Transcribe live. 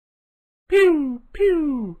Pew!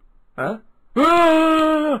 Pew! Huh?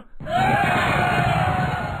 Ah!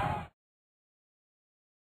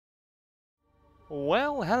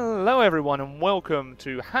 Well, hello everyone and welcome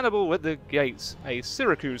to Hannibal at the Gates, a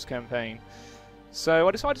Syracuse campaign. So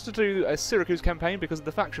I decided to do a Syracuse campaign because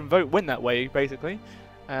the faction vote went that way, basically.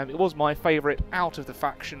 It was my favourite out of the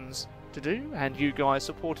factions to do, and you guys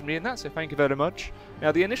supported me in that, so thank you very much.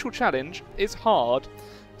 Now the initial challenge is hard,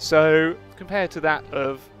 so compared to that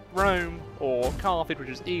of Rome or Carthage, which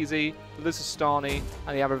is easy, the Lusitani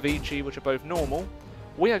and the Aravici, which are both normal,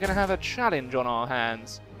 we are going to have a challenge on our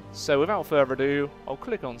hands. So without further ado, I'll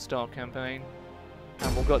click on Start Campaign,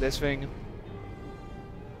 and we'll get this thing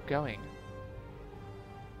going.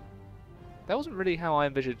 That wasn't really how I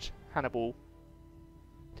envisaged Hannibal.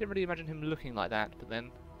 Didn't really imagine him looking like that, but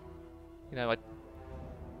then, you know,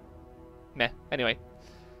 meh. Anyway,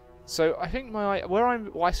 so I think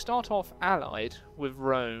I start off allied with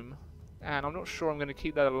Rome, and I'm not sure I'm going to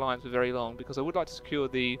keep that alliance for very long because I would like to secure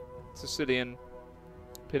the Sicilian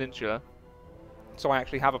Peninsula, so I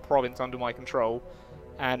actually have a province under my control,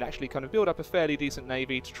 and actually kind of build up a fairly decent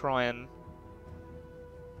navy to try and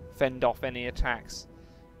fend off any attacks.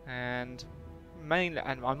 And I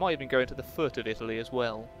might even go into the foot of Italy as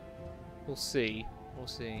well. We'll see. We'll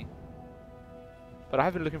see. But I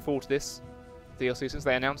have been looking forward to this DLC since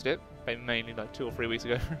they announced it, mainly like 2 or 3 weeks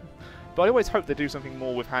ago. But I always hope they do something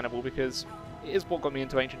more with Hannibal because it is what got me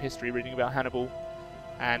into ancient history, reading about Hannibal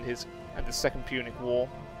and the Second Punic War.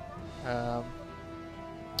 Yeah.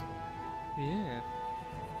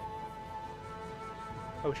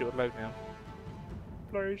 I wish it would load now.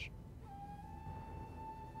 Please.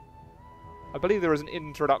 I believe there is an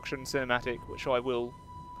introduction cinematic, which I will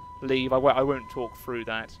leave. I won't talk through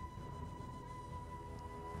that.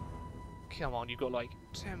 Come on, you've got like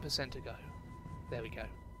 10% to go. There we go.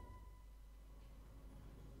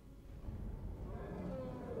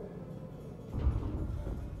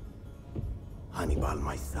 Hannibal,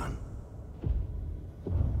 my son.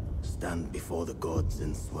 Stand before the gods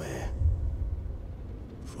and swear,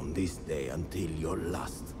 from this day until your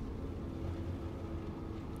last,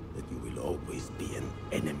 that you will always be an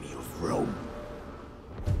enemy of Rome.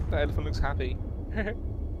 That elephant looks happy.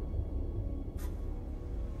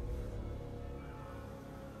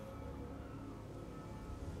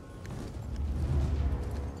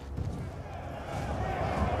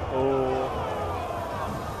 Oh.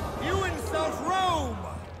 You insult Rome!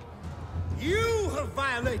 You have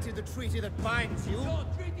violated the treaty that binds you. Your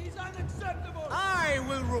treaty is unacceptable! I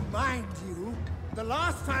will remind you, the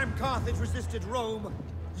last time Carthage resisted Rome,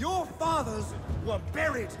 your fathers were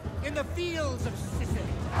buried in the fields of Sicily.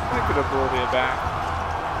 I could have brought it back.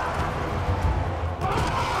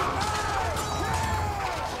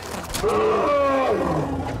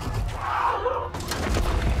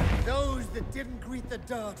 Those that didn't greet the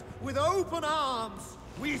dirt with open arms,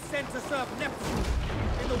 we sent to serve Neptune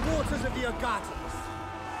in the waters of the Agates.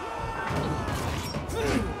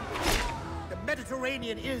 The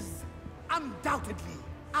Mediterranean is undoubtedly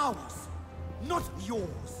ours, not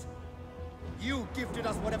yours. You gifted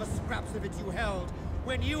us whatever scraps of it you held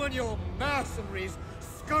when you and your mercenaries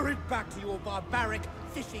scurried back to your barbaric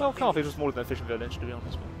fishing Well, Carthage village. was more than a fishing village, to be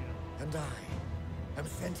honest. And I am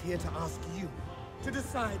sent here to ask you to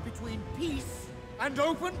decide between peace and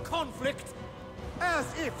open conflict, as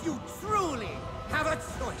if you truly have a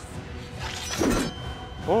choice.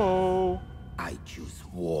 Oh. I choose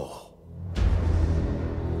war.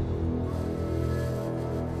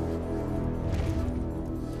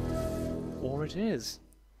 War it is.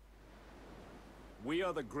 We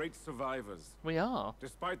are the great survivors. We are.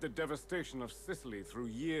 Despite the devastation of Sicily through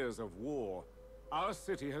years of war, our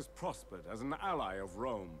city has prospered as an ally of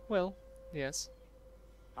Rome. Well, yes.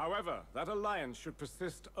 However, that alliance should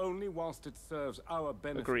persist only whilst it serves our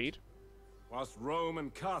benefit. Agreed. Whilst Rome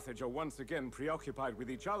and Carthage are once again preoccupied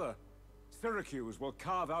with each other, Syracuse will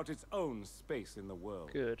carve out its own space in the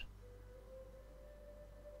world. Good.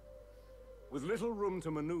 With little room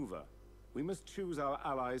to maneuver, we must choose our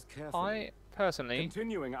allies carefully. I, personally,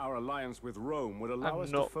 Continuing our alliance with Rome would allow I'm us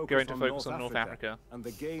not to focus going to focus on North North Africa. and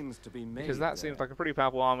the gains to be made because that there. seems like a pretty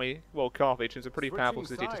powerful army. Well, Carthage is a pretty powerful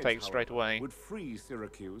Switching city to sides, take straight however, away. would free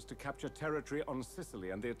Syracuse to capture territory on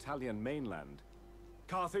Sicily and the Italian mainland.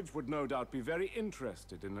 Carthage would no doubt be very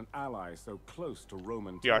interested in an ally so close to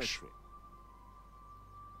Roman Yes. territory.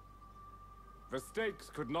 The stakes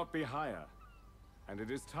could not be higher, and it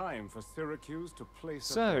is time for Syracuse to place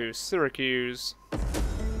a So, bet. Syracuse.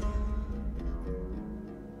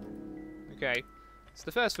 Okay, so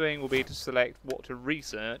the first thing will be to select what to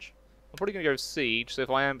research. I'm probably going to go siege, so if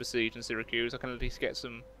I am besieged in Syracuse, I can at least get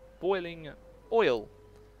some boiling oil.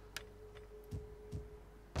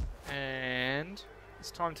 It's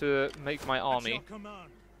time to make my army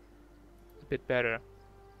a bit better.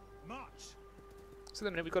 So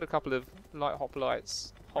then we've got a couple of light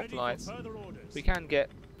hoplites. We can get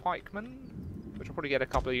pikemen, which I'll probably get a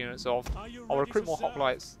couple of units of. I'll recruit more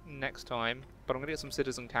hoplites next time, but I'm going to get some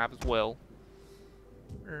citizen cav as well.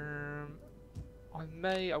 I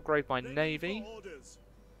may upgrade my navy.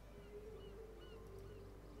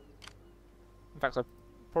 In fact, I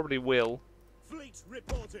probably will. So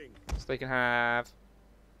they can have...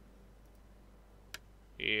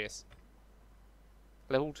 Yes.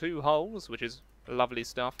 Level 2 hulls, which is lovely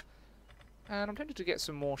stuff. And I'm tempted to get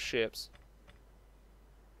some more ships.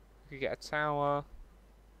 We could get a tower.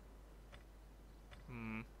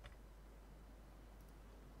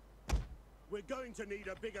 We're going to need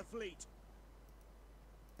a bigger fleet.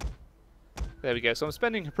 There we go. So I'm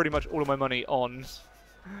spending pretty much all of my money on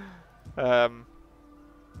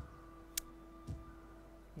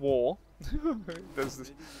war.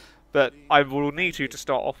 But I will need to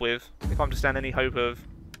start off with, if I'm to stand any hope of,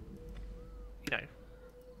 you know,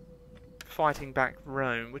 fighting back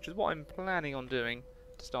Rome, which is what I'm planning on doing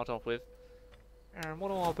to start off with. And what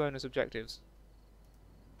are our bonus objectives?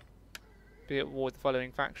 Be at war with the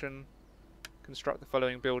following faction, construct the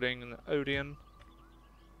following building in Odeon.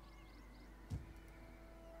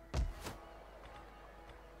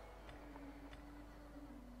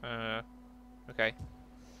 Okay.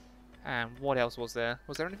 And what else was there?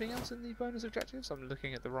 Was there anything else in the bonus objectives? I'm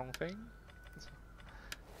looking at the wrong thing.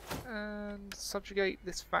 And subjugate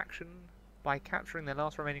this faction by capturing their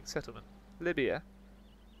last remaining settlement. Libya.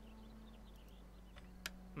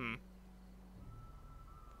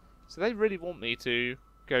 So they really want me to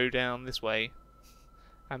go down this way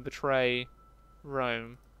and betray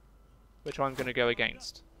Rome, which I'm going to go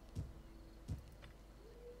against.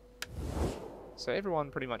 So everyone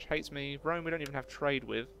pretty much hates me. Rome we don't even have trade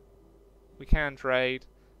with. We can trade,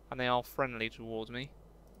 and they are friendly towards me.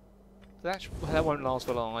 That won't last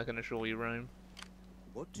for long, I can assure you, Rome.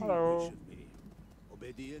 What do you Hello. wish of me?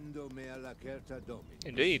 Obediendo me alla carta dominus.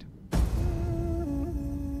 Indeed.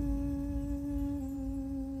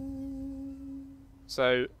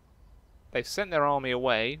 So, they've sent their army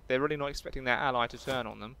away. They're really not expecting their ally to turn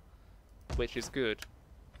on them, which is good.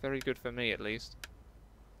 Very good for me, at least.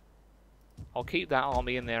 I'll keep that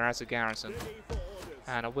army in there as a garrison.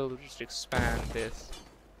 And I will just expand this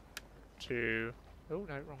to... Oh,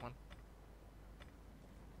 no, wrong one.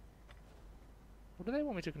 What do they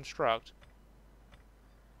want me to construct?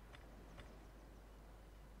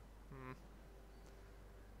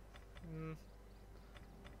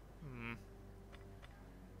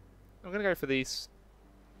 I'm going to go for the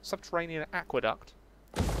subterranean aqueduct.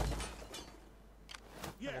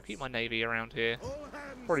 Yes. I'll keep my navy around here.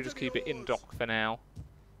 Probably just keep it in dock for now.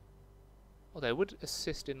 Although it would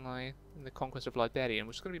assist in the conquest of Liberian,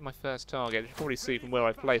 which is going to be my first target. You can probably see from where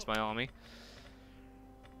I've placed my army.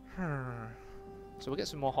 So we'll get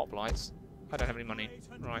some more hoplites. I don't have any money.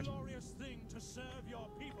 Right.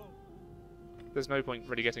 There's no point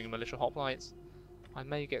really getting militia hoplites. I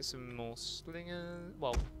may get some more slingers.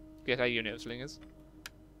 Well, get a unit of slingers.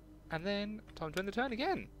 And then, time to end the turn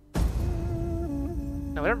again.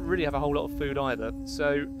 Now, we don't really have a whole lot of food either,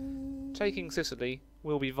 so taking Sicily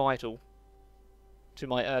will be vital to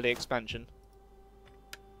my early expansion.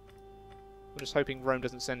 I'm just hoping Rome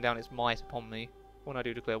doesn't send down its might upon me when I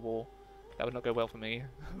do declare war. That would not go well for me.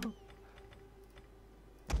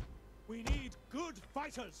 We need good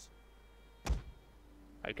fighters.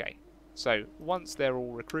 Okay, so once they're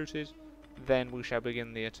all recruited, then we shall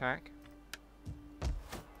begin the attack.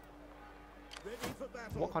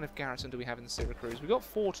 What kind of garrison do we have in Syracuse? We've got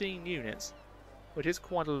 14 units, which is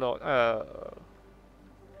quite a lot.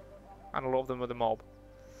 And a lot of them are the mob.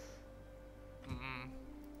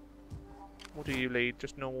 What do you lead?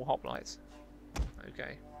 Just normal hoplites?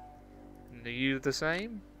 Okay. And are you the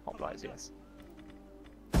same? Hoplites, yes.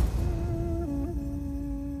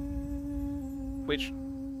 Which,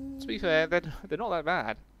 to be fair, they're not that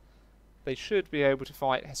bad. They should be able to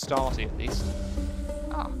fight Hastati at least.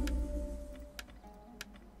 Ah.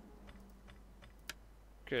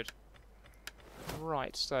 Good.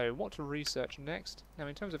 Right, so what to research next? Now,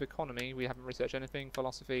 in terms of economy, we haven't researched anything.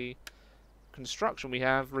 Philosophy, construction, we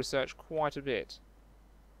have researched quite a bit.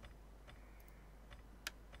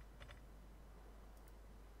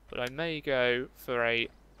 But I may go for a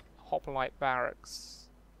hoplite barracks.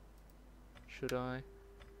 Should I?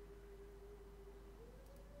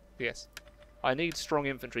 Yes. I need strong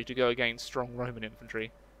infantry to go against strong Roman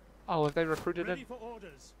infantry. Oh, have they recruited it?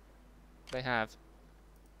 They have.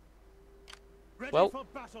 Ready Well, for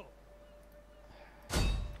battle.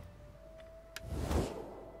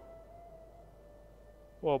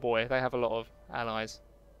 Oh boy, they have a lot of allies.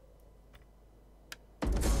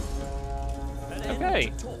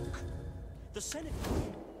 Okay. The Senate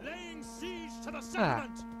laying siege to the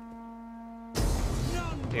settlement.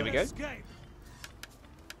 None Here we will go. escape.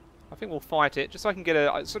 I think we'll fight it just so I can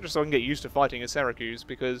get used to fighting as Syracuse,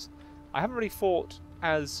 because I haven't really fought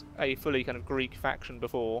as a fully kind of Greek faction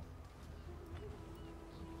before.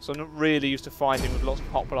 So I'm not really used to fighting with lots of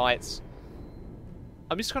hoplites.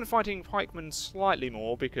 I'm used to kind of fighting pikemen slightly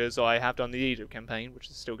more because I have done the Egypt campaign, which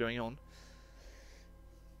is still going on.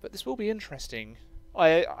 But this will be interesting.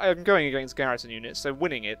 I'm going against garrison units, so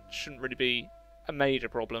winning it shouldn't really be a major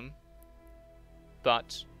problem.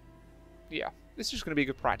 But, yeah, this is just going to be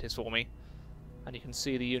good practice for me. And you can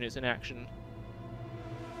see the units in action.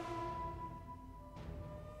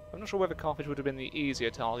 I'm not sure whether Carthage would have been the easier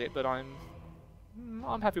target, but I'm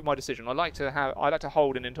happy with my decision. I like to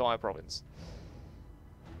hold an entire province.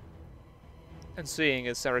 And seeing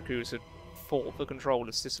as Syracuse had fought for control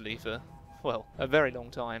of Sicily for, well, a very long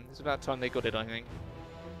time, it's about time they got it, I think.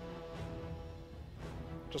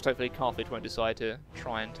 Just hopefully Carthage won't decide to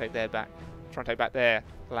try and take back their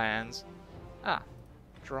lands. Ah,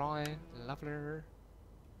 dry, Rambler.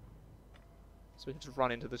 So we can just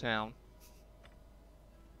run into the town.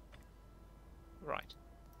 Right.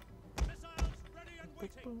 Missiles ready and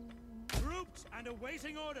waiting. Grouped and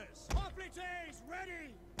awaiting orders. Hoplites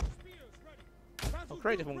ready. Spears ready. I'll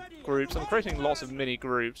create different groups. I'm creating lots of mini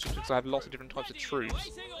groups just because I have lots of different types of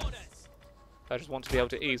troops. I just want to be able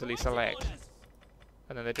to easily select.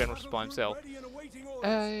 And then the general just by himself.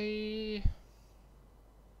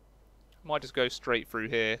 Might just go straight through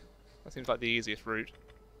here. That seems like the easiest route.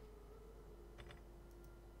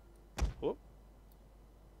 Whoop.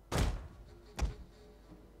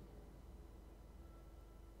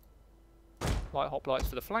 Light hoplites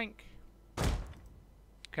for the flank.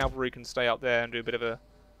 Cavalry can stay up there and do a bit of a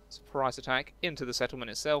surprise attack into the settlement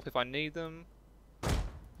itself if I need them.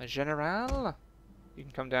 A general, you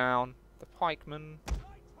can come down. The pikemen.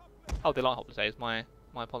 Oh, the light hoplites. My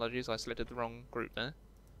apologies. I selected the wrong group there.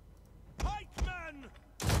 Pikemen!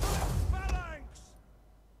 Phalanx!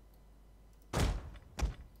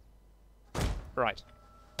 Right.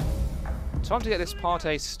 Time to get this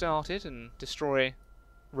party started and destroy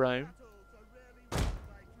Rome.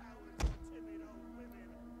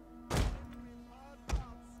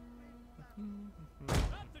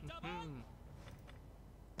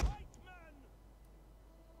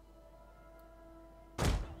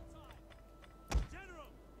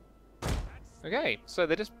 Okay, so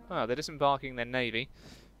they're disembarking their navy.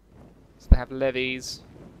 So they have levies,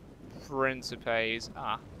 principes,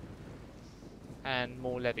 and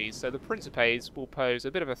more levies. So the principes will pose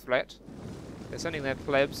a bit of a threat. They're sending their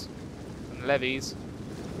plebs and levies.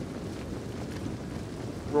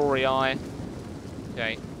 Rory eye.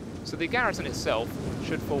 Okay, so the garrison itself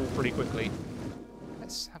should fall pretty quickly.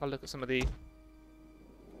 Let's have a look at some of the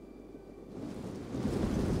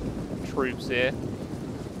troops here.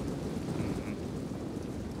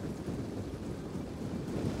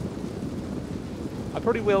 I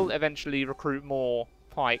probably will eventually recruit more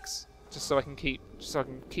pikes, just so I can keep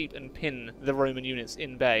and pin the Roman units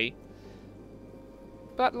in bay.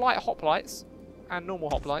 But light hoplites and normal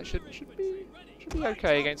hoplites should be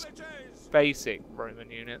okay against basic Roman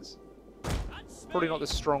units. Probably not the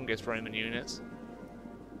strongest Roman units.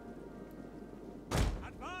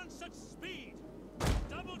 Advance at speed.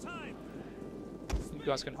 Double time. You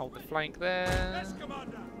guys can hold the flank there. Yes,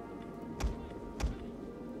 Commander.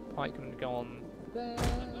 Pike can go on there.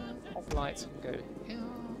 Hoplites can go here.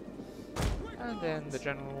 And then the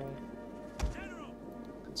general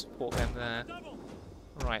can support them there.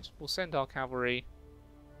 Right, we'll send our cavalry.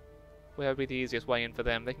 Where would be the easiest way in for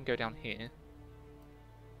them? They can go down here.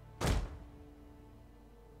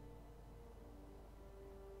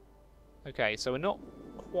 Okay, so we're not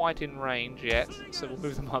quite in range yet, so we'll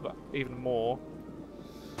move them up even more.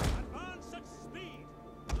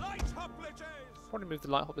 Probably move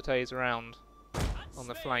the light hoplites around on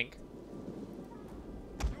the flank.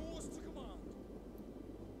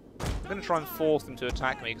 I'm going to try and force them to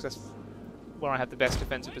attack me, because that's where I have the best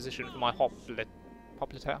defensive position for my hoplites.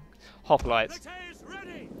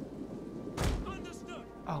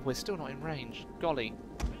 Oh, we're still not in range. Golly.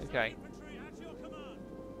 Okay.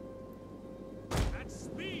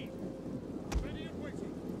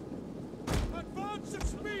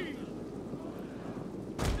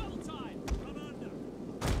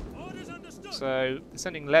 So, they're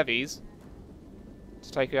sending levies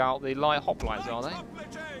to take out the light hoplites, are they?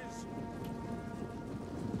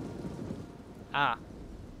 Ah.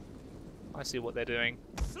 I see what they're doing.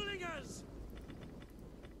 Slingers!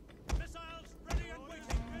 Missiles ready and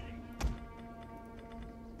waiting.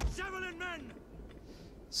 Javelin men!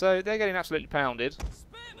 So they're getting absolutely pounded,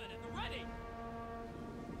 Spearmen at the ready!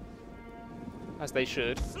 as they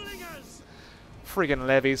should. Slingers! Friggin'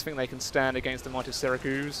 levies think they can stand against the mighty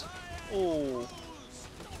Syracuse. Oh.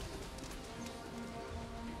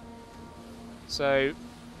 So,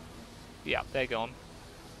 yeah, they're gone.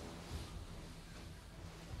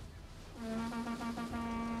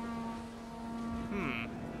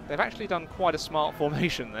 They've actually done quite a smart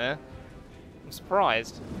formation there. I'm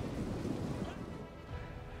surprised.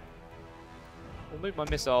 We'll move my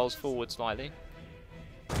missiles forward slightly.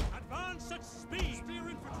 Advance at speed! Spear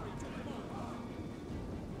infantry to command!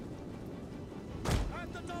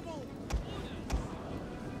 At the double!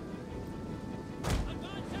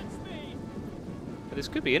 Advance at speed! But this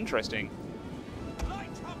could be interesting. Light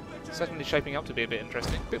hopliters! Certainly shaping up to be a bit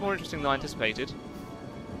interesting. A bit more interesting than I anticipated.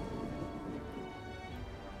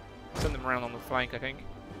 Send them around on the flank, I think.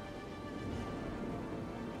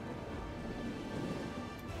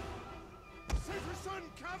 Citizen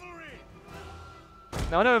cavalry!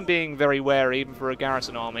 Now I know I'm being very wary even for a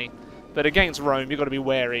garrison army, but against Rome you've got to be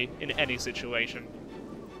wary in any situation.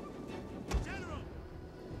 General!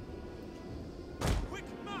 Quick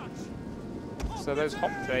march! So those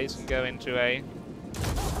hoplites can go into a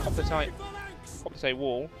hoplite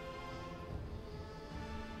wall.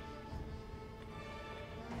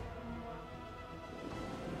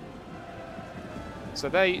 So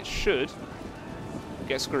they should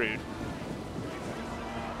get screwed.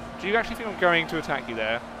 Do you actually think I'm going to attack you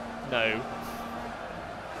there? No.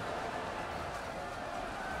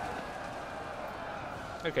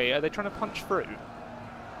 Okay, are they trying to punch through?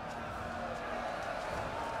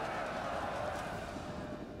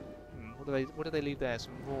 What do they leave there?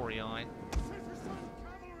 Some Rory Eye. Citizen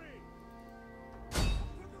cavalry!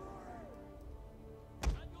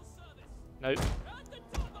 At your service! Nope. At the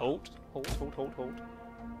double! Halt. Halt. Spears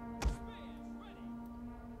ready!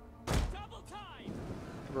 Double time!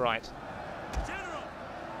 Right. General!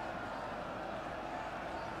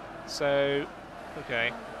 So,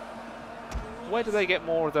 okay. Where do they get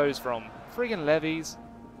more of those from? Friggin' levies.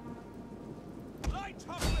 Light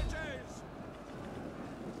hoplites!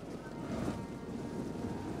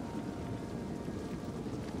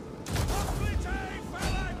 Hoplite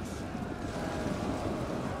phalanx!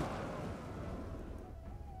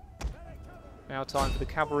 Now time for the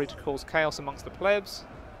cavalry to cause chaos amongst the plebs.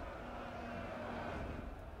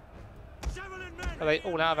 Javelin men! Are they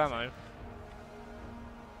all out of ammo?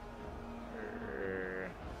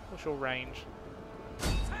 What's your range?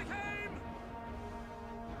 Take aim!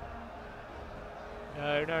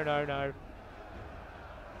 No, no, no, no.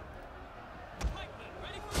 Pikemen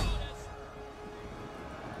ready for orders!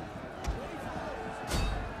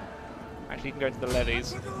 Actually, you can go into the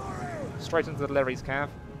levies. Straight into the levies, Cav.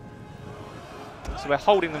 So we're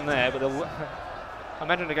holding them there, but I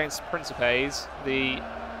imagine against Principes, the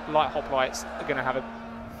light hoplites are going to have a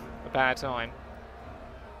bad time.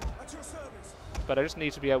 At your service! But I just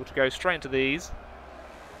need to be able to go straight into these,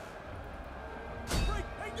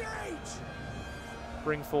 Engage!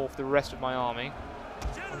 bring forth the rest of my army.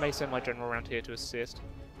 I General! may send my general around here to assist.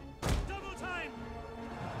 Double time!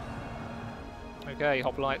 Okay,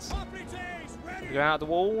 hoplites. Hoplites ready! Go out of the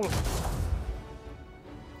wall.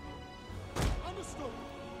 Understood!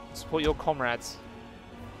 Support your comrades.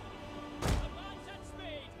 Advance at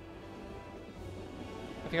speed!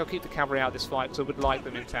 I think I'll keep the cavalry out of this fight because I would like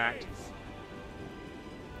them intact.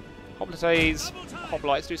 Hoplites,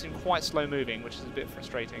 hoplites do seem quite slow moving, which is a bit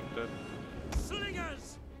frustrating, but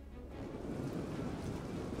Slingers!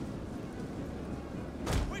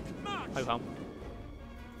 Quick march! oh well.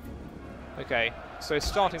 Okay, so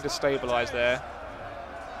starting to stabilise there.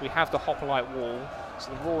 We have the hoplite wall, so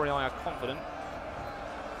the Rory Eye are confident.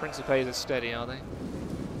 Principes are steady, are they?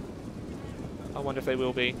 I wonder if they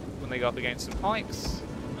will be when they go up against some pikes.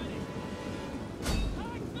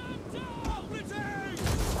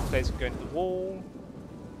 Hoplites can go into the wall.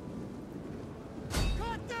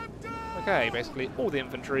 Cut them down! Okay, basically all the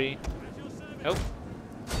infantry. At your service! Nope.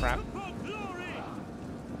 Crap. For glory!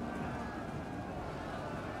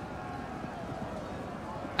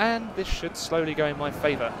 And this should slowly go in my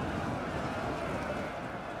favour.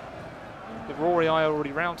 The Rory Eye are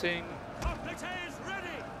already routing. Hoplites ready!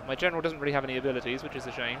 My general doesn't really have any abilities, which is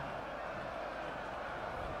a shame.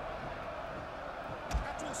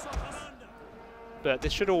 At your service! Commander! But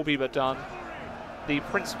this should all be but done. The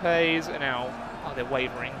Principes are now... Oh, they're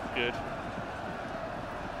wavering. Good.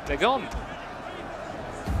 They're gone.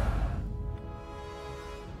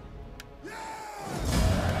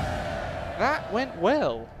 That went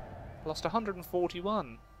well. Lost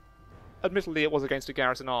 141. Admittedly, it was against a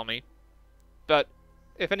garrison army. But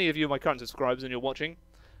if any of you are my current subscribers and you're watching,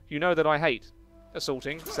 you know that I hate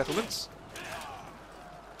assaulting settlements.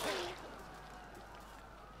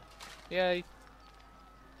 Yay.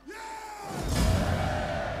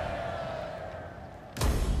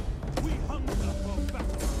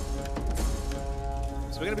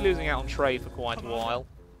 So we're going to be losing out on trade for quite a while.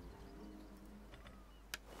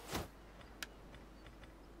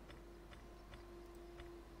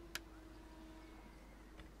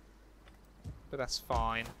 But that's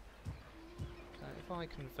fine. If I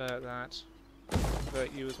convert that,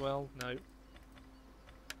 convert you as well? No.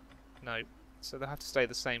 No. So they'll have to stay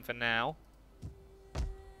the same for now.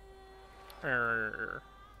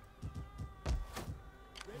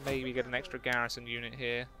 Maybe get an extra garrison unit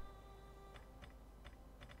here.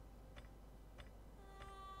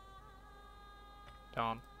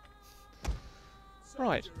 Darn.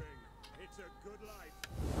 Right. It's a good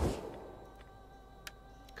life.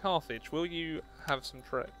 Carthage, will you have some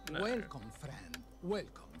trade? No. Welcome, friend.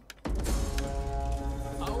 Welcome.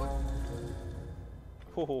 Our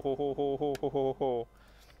Ho ho ho ho ho ho ho ho ho.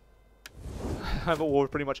 I'm at war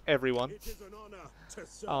with pretty much everyone. It is an honor to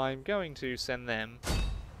serve. I'm going to send them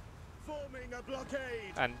Forming a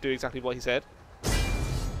blockade. and do exactly what he said,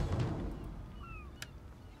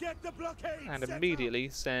 Get the blockade. and set immediately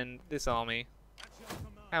send this army At your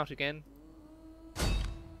command. out again.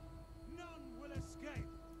 None will escape.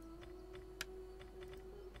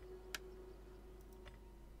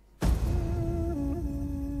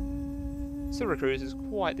 Syracuse is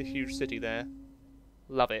quite the huge city there.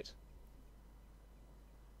 Love it.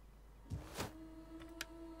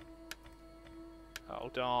 Oh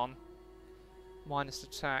darn. Minus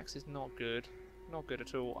attacks is not good. Not good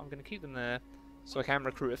at all. I'm going to keep them there so I can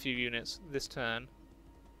recruit a few units this turn.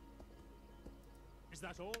 Is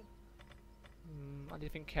that all? I need to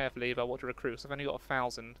think carefully about what to recruit, so I've only got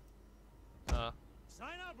 1,000. Sign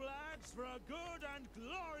up, lads, for a good and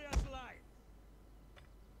glorious life.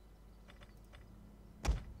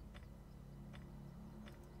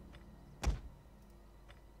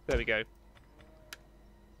 There we go.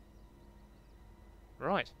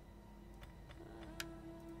 Right.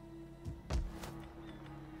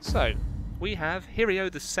 So, we have Hirio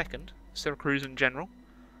II, Syracusan general.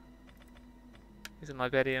 He's in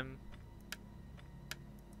Liberium.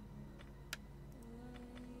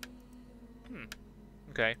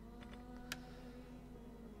 Okay.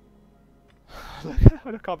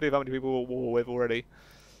 I can't believe how many people we're at war with already.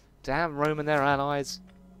 Damn Rome and their allies.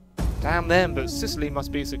 Damn them, but Sicily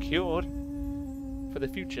must be secured for the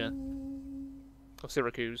future of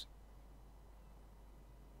Syracuse.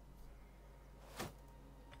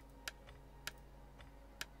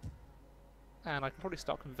 And I can probably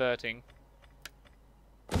start converting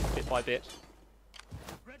bit by bit.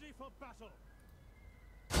 Ready for battle.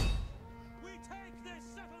 We take this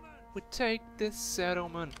settlement. We take this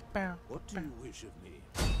settlement. Bow. What do you wish of me?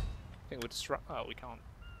 I think we'll disrupt. Oh, we can't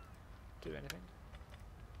do anything.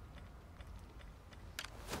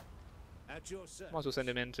 At your service. Might as well send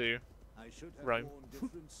him into I should have Rome. worn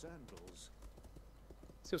different sandals.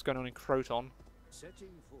 see what's going on in Croton. Setting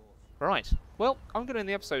forth. Right, well, I'm going to end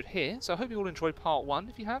the episode here, so I hope you all enjoyed part 1.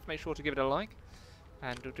 If you have, make sure to give it a like,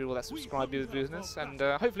 and do all that subscribe to the business, and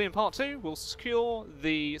hopefully in part 2, we'll secure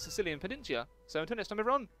the Sicilian Peninsula. So until next time,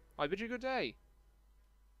 everyone, I bid you good day.